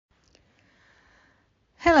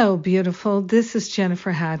Hello, beautiful. This is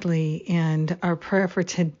Jennifer Hadley, and our prayer for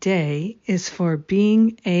today is for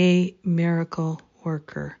being a miracle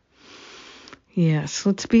worker. Yes,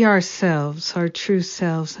 let's be ourselves, our true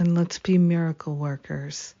selves, and let's be miracle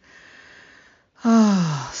workers.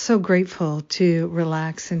 Oh, so grateful to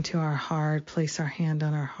relax into our heart, place our hand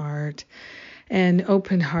on our heart, and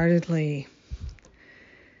open-heartedly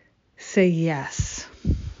say yes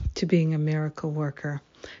to being a miracle worker,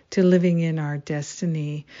 to living in our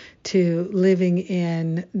destiny, to living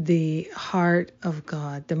in the heart of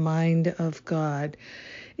God, the mind of God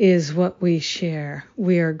is what we share.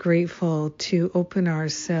 We are grateful to open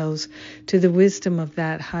ourselves to the wisdom of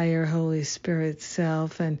that higher Holy Spirit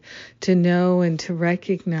self and to know and to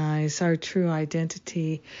recognize our true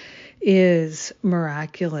identity is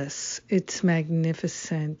miraculous. It's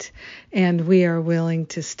magnificent. And we are willing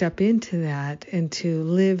to step into that and to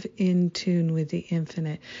live in tune with the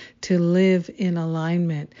infinite, to live in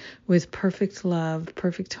alignment with perfect love,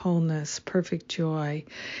 perfect wholeness, perfect joy,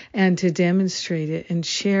 and to demonstrate it and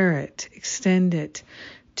share it, extend it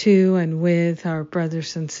to and with our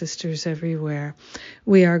brothers and sisters everywhere.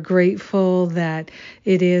 We are grateful that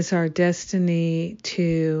it is our destiny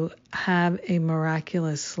to have a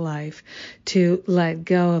miraculous life, to let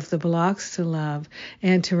go of the blocks to love,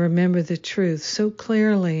 and to remember the truth so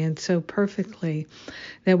clearly and so perfectly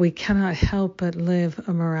that we cannot help but live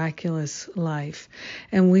a miraculous life.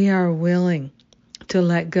 And we are willing to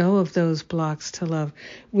let go of those blocks to love.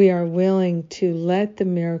 We are willing to let the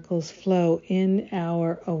miracles flow in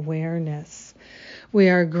our awareness. We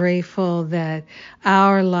are grateful that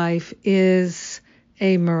our life is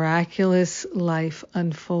a miraculous life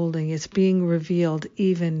unfolding. It's being revealed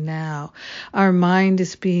even now. Our mind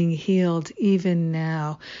is being healed even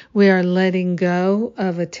now. We are letting go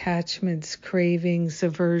of attachments, cravings,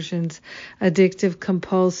 aversions, addictive,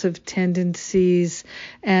 compulsive tendencies,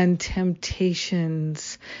 and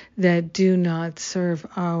temptations that do not serve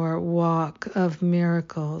our walk of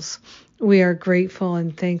miracles. We are grateful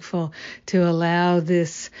and thankful to allow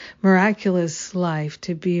this miraculous life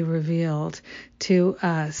to be revealed to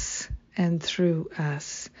us and through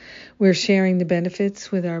us. We're sharing the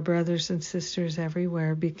benefits with our brothers and sisters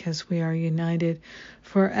everywhere because we are united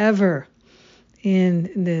forever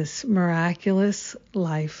in this miraculous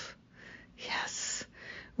life. Yes.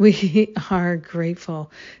 We are grateful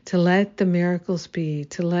to let the miracles be,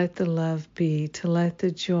 to let the love be, to let the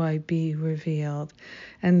joy be revealed.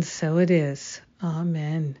 And so it is.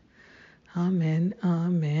 Amen. Amen.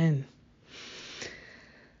 Amen.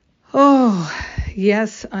 Oh,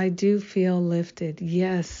 yes, I do feel lifted.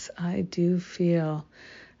 Yes, I do feel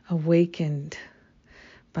awakened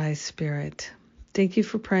by Spirit. Thank you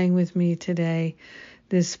for praying with me today.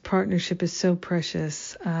 This partnership is so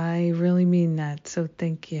precious. I really mean that, so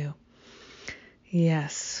thank you.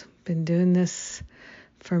 Yes, been doing this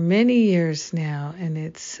for many years now, and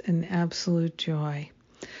it's an absolute joy.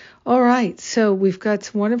 All right, so we've got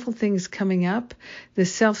some wonderful things coming up. The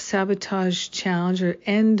Self-Sabotage Challenge, or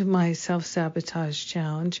End My Self-Sabotage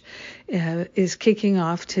Challenge, is kicking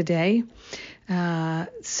off today.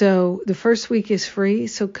 So the first week is free,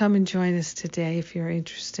 so come and join us today if you're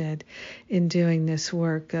interested in doing this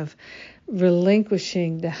work of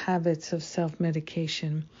relinquishing the habits of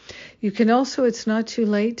self-medication. You can also, it's not too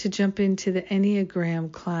late to jump into the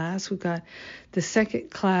Enneagram class. We've got the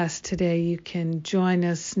second class today. You can join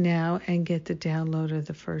us now and get the download of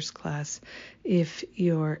the first class if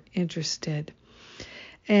you're interested.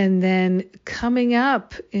 And then coming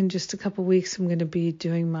up in just a couple weeks, I'm going to be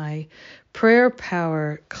doing my prayer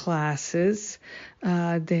power classes.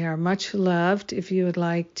 They are much loved. If you would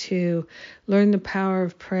like to learn the power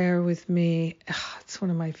of prayer with me, it's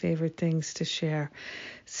one of my favorite things to share.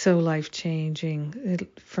 So life-changing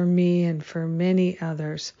for me and for many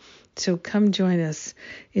others. So come join us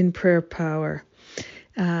in prayer power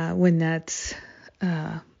when that's.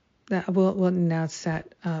 We'll announce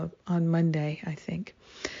that on Monday, I think.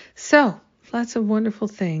 So, lots of wonderful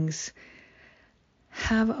things.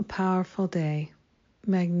 Have a powerful day,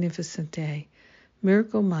 magnificent day,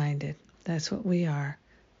 miracle-minded. That's what we are.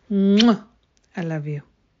 Mwah! I love you.